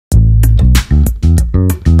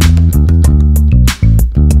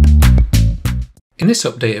In this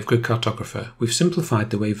update of Grid Cartographer, we've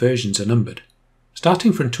simplified the way versions are numbered.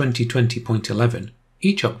 Starting from 2020.11,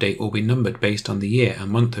 each update will be numbered based on the year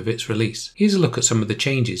and month of its release. Here's a look at some of the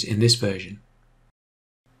changes in this version.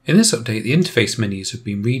 In this update, the interface menus have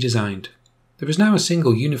been redesigned. There is now a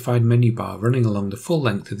single unified menu bar running along the full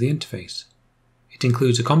length of the interface. It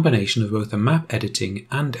includes a combination of both the map editing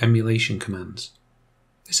and emulation commands.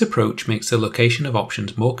 This approach makes the location of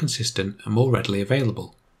options more consistent and more readily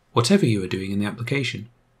available, whatever you are doing in the application.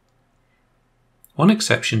 One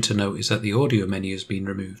exception to note is that the audio menu has been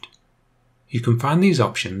removed. You can find these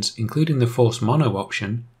options, including the Force Mono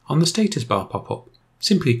option, on the status bar pop-up.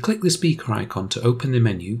 Simply click the speaker icon to open the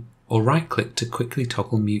menu, or right-click to quickly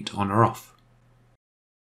toggle mute on or off.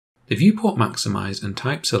 The Viewport Maximize and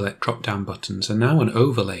Type Select drop-down buttons are now an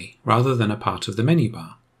overlay rather than a part of the menu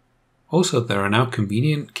bar. Also, there are now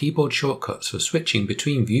convenient keyboard shortcuts for switching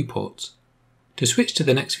between viewports. To switch to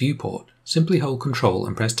the next viewport, simply hold Ctrl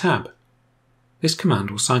and press Tab. This command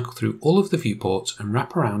will cycle through all of the viewports and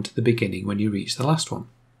wrap around to the beginning when you reach the last one.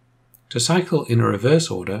 To cycle in a reverse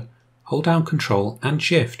order, hold down Ctrl and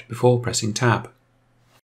Shift before pressing Tab.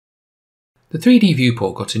 The 3D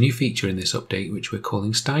viewport got a new feature in this update which we're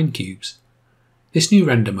calling Stein Cubes. This new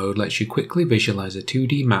render mode lets you quickly visualize a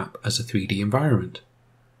 2D map as a 3D environment.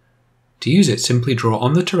 To use it, simply draw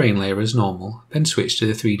on the terrain layer as normal, then switch to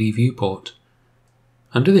the 3D viewport.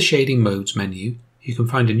 Under the Shading Modes menu, you can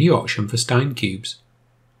find a new option for Stein Cubes.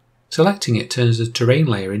 Selecting it turns the terrain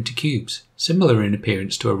layer into cubes, similar in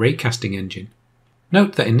appearance to a raycasting engine.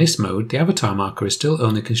 Note that in this mode, the avatar marker is still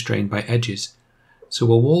only constrained by edges,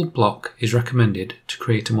 so a walled block is recommended to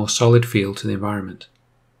create a more solid feel to the environment.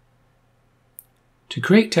 To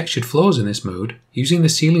create textured floors in this mode, using the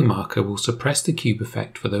ceiling marker will suppress the cube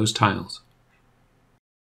effect for those tiles.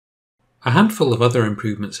 A handful of other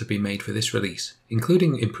improvements have been made for this release,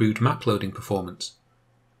 including improved map loading performance.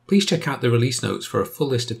 Please check out the release notes for a full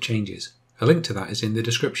list of changes. A link to that is in the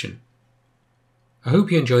description. I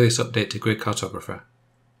hope you enjoy this update to Grid Cartographer.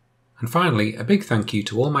 And finally, a big thank you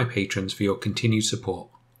to all my patrons for your continued support.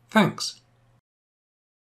 Thanks!